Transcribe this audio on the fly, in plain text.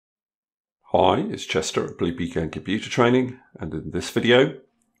Hi, it's Chester at Blue Beacon Computer Training, and in this video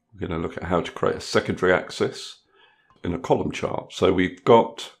we're going to look at how to create a secondary axis in a column chart. So we've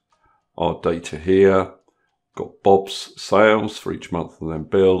got our data here, got Bob's sales for each month and then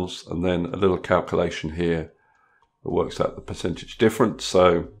bills, and then a little calculation here that works out the percentage difference.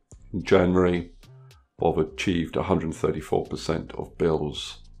 So in January, Bob achieved 134% of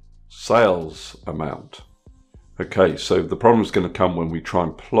Bill's sales amount. Okay, so the problem is going to come when we try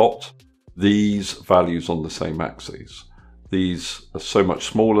and plot these values on the same axes. These are so much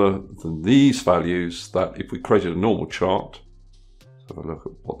smaller than these values that if we created a normal chart, let's have a look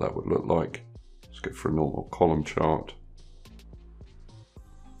at what that would look like. Let's go for a normal column chart.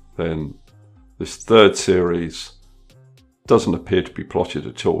 Then this third series doesn't appear to be plotted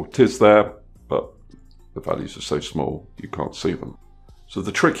at all. It is there, but the values are so small you can't see them. So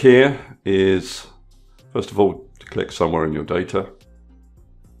the trick here is, first of all, to click somewhere in your data.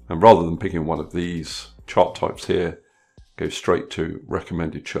 And rather than picking one of these chart types here, go straight to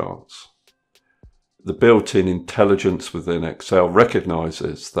recommended charts. The built-in intelligence within Excel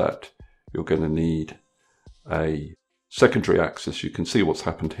recognizes that you're going to need a secondary axis. You can see what's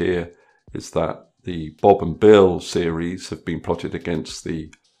happened here is that the Bob and Bill series have been plotted against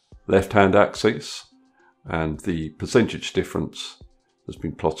the left-hand axis, and the percentage difference has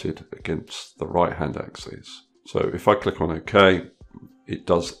been plotted against the right-hand axis. So if I click on OK, it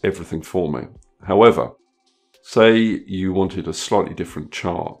does everything for me. However, say you wanted a slightly different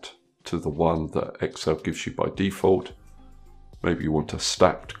chart to the one that Excel gives you by default. Maybe you want a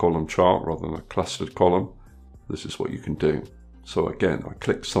stacked column chart rather than a clustered column. This is what you can do. So again, I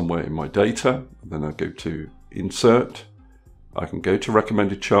click somewhere in my data, then I go to Insert. I can go to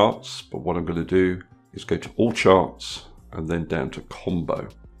Recommended Charts, but what I'm going to do is go to All Charts and then down to Combo.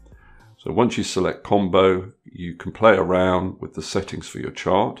 So once you select Combo, you can play around with the settings for your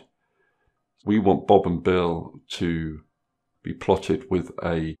chart. We want Bob and Bill to be plotted with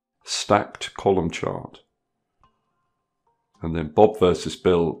a stacked column chart. And then Bob versus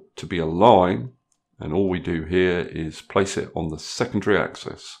Bill to be a line. And all we do here is place it on the secondary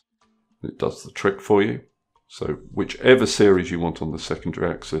axis. It does the trick for you. So whichever series you want on the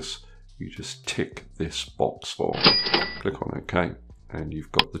secondary axis, you just tick this box for. Click on OK. And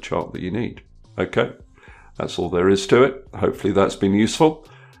you've got the chart that you need. Okay, that's all there is to it. Hopefully that's been useful.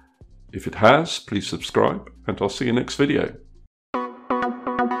 If it has, please subscribe, and I'll see you next video.